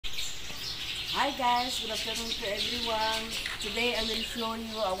Hi guys, good afternoon to everyone. Today I will show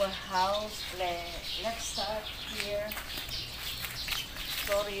you our house. Let's start here.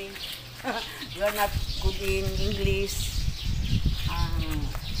 Sorry, we are not good in English.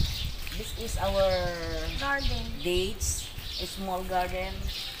 This is our Garden. dates, a small garden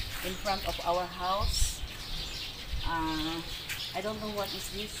in front of our house. I don't know what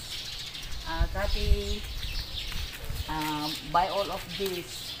is this. Kati buy all of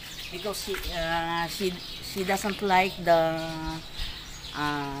this because she doesn't like the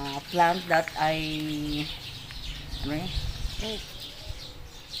plant that ano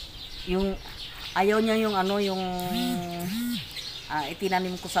yung ayaw niya yung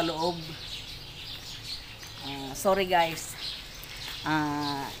itinanim ko sa loob. Sorry guys,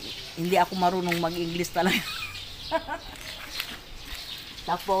 hindi ako marunong mag-English talaga.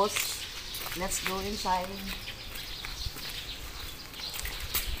 Tapos let's go inside.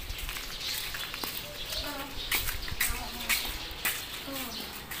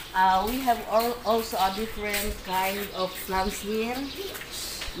 We have also a different kind of plants here.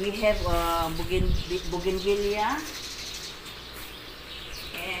 We have bougainvillea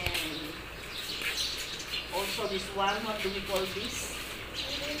and also this one. What do we call this?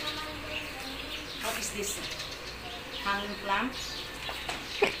 What is this? Hanging plant.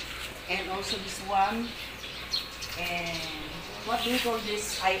 And also this one. And what do we call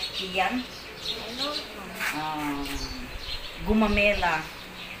this? Ian? Gumamela.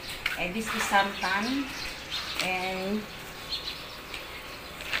 And this is santan, and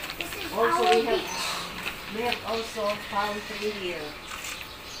also we have also palm tree here.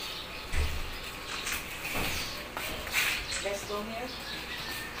 Let's go here.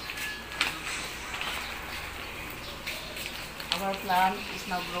 Our plant is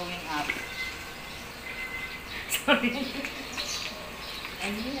now growing up. Sorry.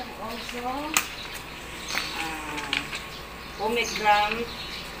 And we have also pomegranate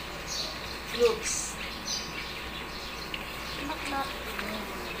fruits.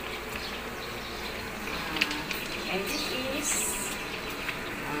 And this is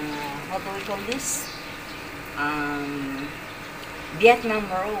what do we call this? Vietnam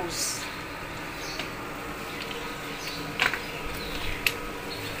rose.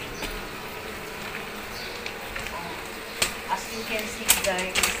 As you can see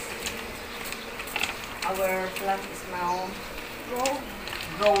guys, our plant is now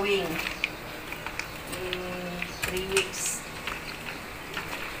growing in 3 weeks.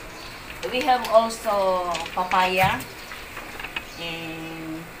 We have also papaya,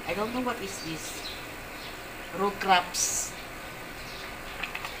 and I don't know what is this. Root crops.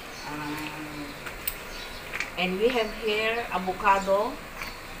 And we have here avocado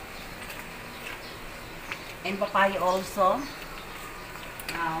and papaya also.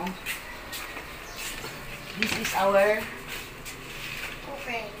 Now, this is our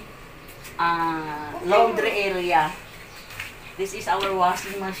laundry area. This is our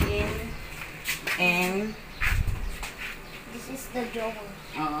washing machine, and This is the door.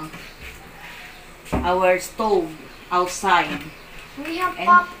 our stove outside. We have And-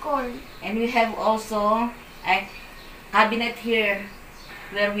 popcorn. And we have also a cabinet here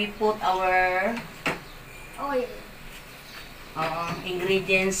where we put our Oil.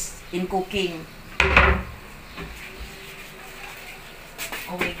 ingredients in cooking.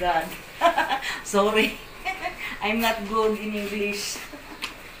 Oh my God. Sorry. I'm not good in English.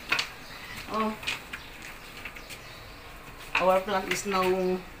 Oh. Our plant is now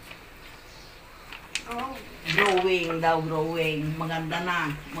growing. Maganda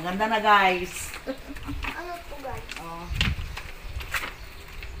na. Maganda na guys. Ano to guys? Oh.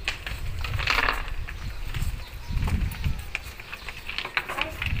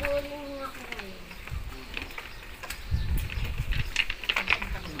 Guys, boring ako ngayon.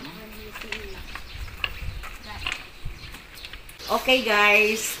 Okay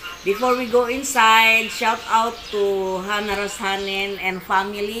guys, before we go inside, shout out to Hana Rosanen and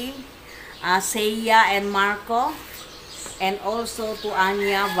family, Seiya and Marco, and also to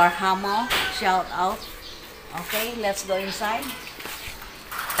Anya Barhamo, shout out. Okay, let's go inside.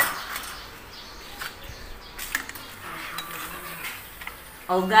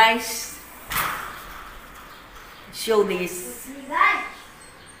 Oh guys, show this.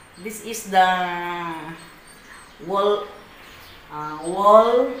 This is the wall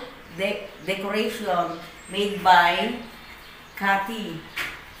decoration made by Kathy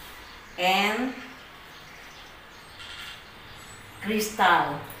and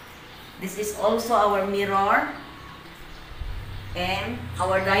Crystal. This is also our mirror and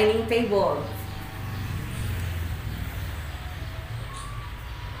our dining table.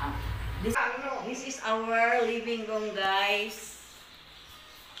 This our living room, guys.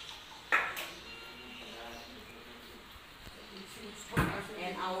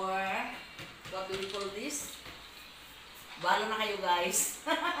 And our, what do we call this? Bahala na kayo, guys.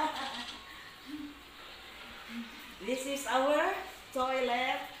 This is our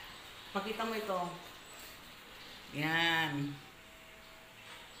toilet. Pakita mo ito. Yan.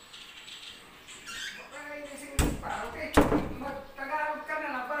 Okay, mag-Tagalog ka na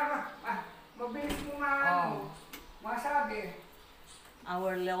lang para mabilis mo masabi.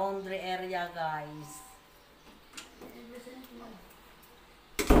 Our laundry area, guys.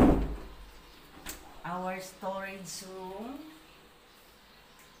 Our storage room.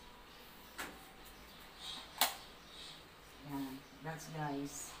 Yan. That's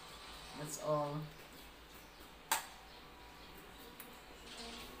guys. That's all.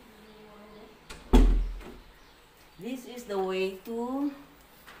 This is the way to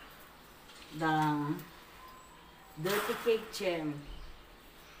the dirty kitchen.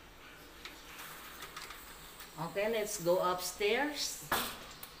 Okay, let's go upstairs.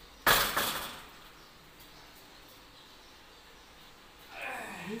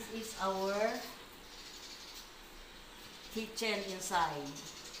 This is our kitchen inside.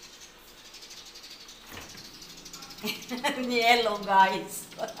 Yellow, guys.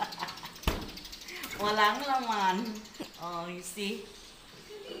 Walang laman. Oh, you see?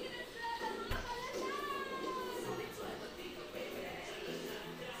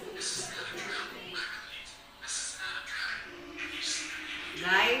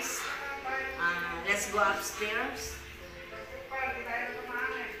 Guys, let's go upstairs.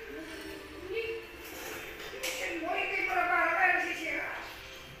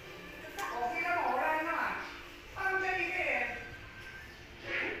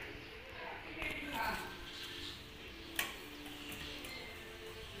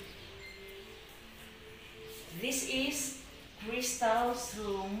 This is Crystal's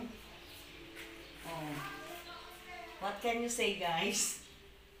room. Oh. What can you say, guys?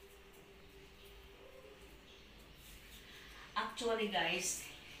 Actually, guys,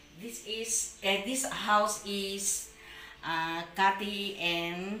 this house is Cathy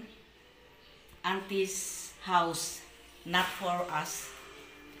and Auntie's house, not for us.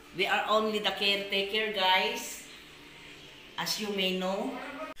 We are only the caretaker, guys, as you may know.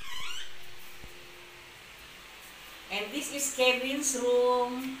 And this is Kevin's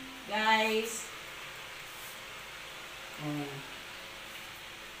room, guys. Oh.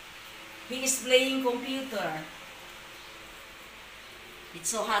 He is playing computer.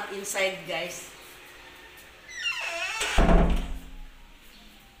 It's so hot inside, guys.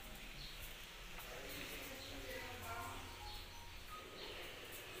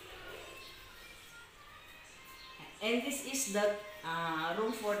 And this is the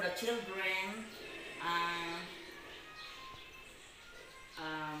room for the children.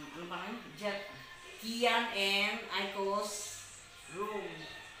 Ano pa rin? Kian and Aiko's room.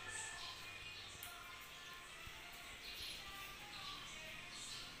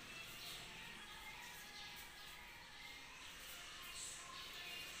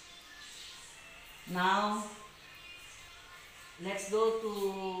 Now, let's go to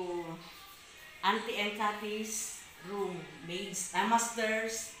Auntie and Cathy's room,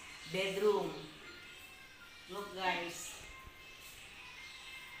 master's bedroom. Look, guys.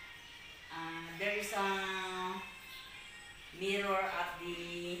 There is a mirror at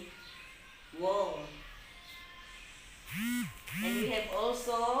the wall. And we have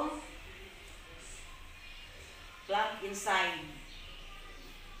also plug inside.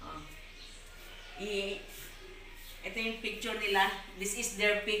 Ito yung picture nila. This is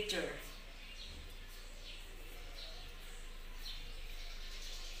their picture.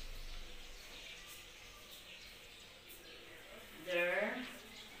 Their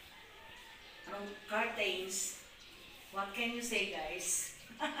curtains. What can you say, guys?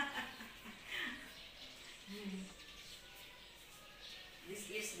 This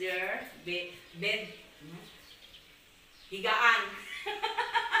is their bed. Higaan.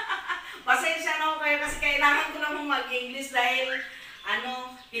 Pasensya na ako kayo kasi kailangan ko namang mag-English dahil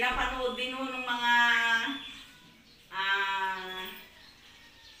pinapanood din ho ng mga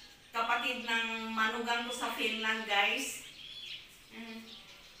kapatid ng manugang ko sa Finland, guys.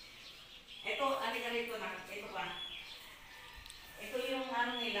 Ito, alik-alik ko na. Ito pa. Ito yung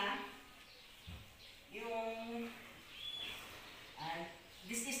nila. Yung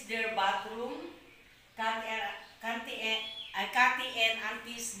this is their bathroom. Cathy and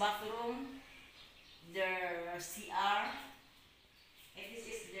Auntie's bathroom. Their CR. And this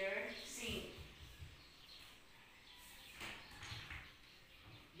is their sink.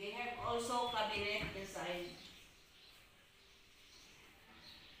 They have also cabinet inside.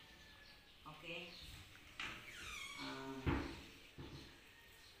 Okay.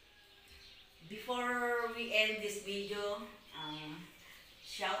 Before we end this video,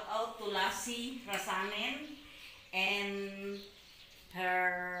 shout out to Lassie Rasanen and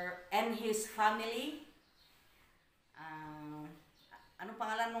his family. Ano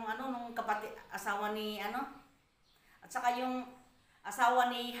pangalan nung kapatid asawa ni at saka yung asawa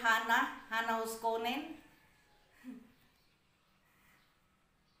ni Hana Huskonen.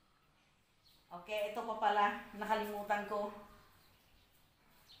 Okay, ito pa pala nakalimutan ko.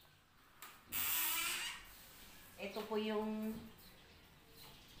 Ito po yung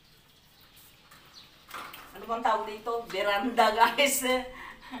ano bang tawag dito? Veranda, guys.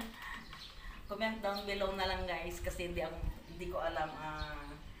 Comment down below na lang, guys, kasi hindi ko alam.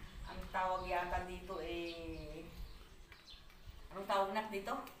 Ang tawag yata dito anong tawag na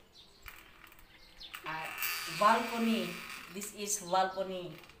dito? Balcony. This is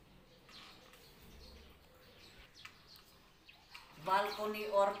balcony.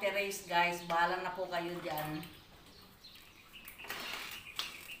 Balcony or terrace, guys. Bahala na po kayo dyan.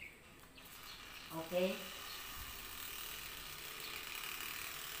 Okay.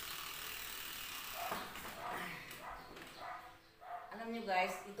 Alam nyo,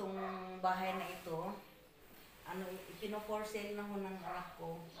 guys, itong bahay na ito, ipino-for sale na ho ng anak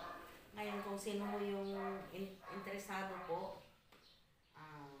ko. Ngayon, kung sino ho yung interesado po,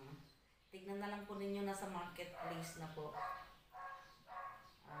 tignan na lang po ninyo, nasa marketplace na po.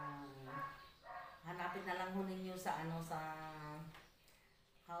 Hanapin na lang ho ninyo sa sa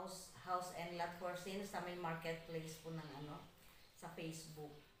house and lot for sale sa may marketplace po ng sa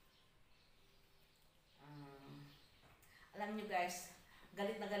Facebook. Alam nyo, guys,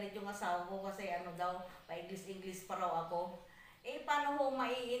 galit na galit yung asawa ko kasi daw, pa-English pa raw ako. Paano ho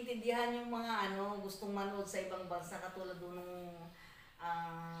maiintindihan yung mga gustong manood sa ibang bansa katulad doon nung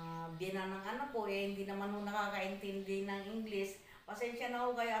biyanan ng anak ko, hindi naman ho nakakaintindi ng English. Pasensya na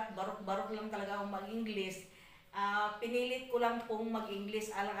ho kayo at barok-barok lang talaga akong mag-English. Pinilit ko lang pong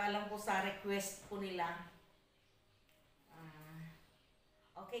mag-English alang-alang po sa request po nila.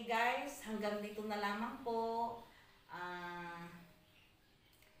 Okay, guys, hanggang dito na lamang po.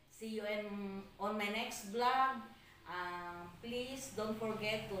 See you on my next vlog. Please don't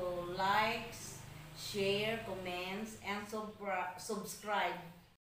forget to like, share, comments, and subscribe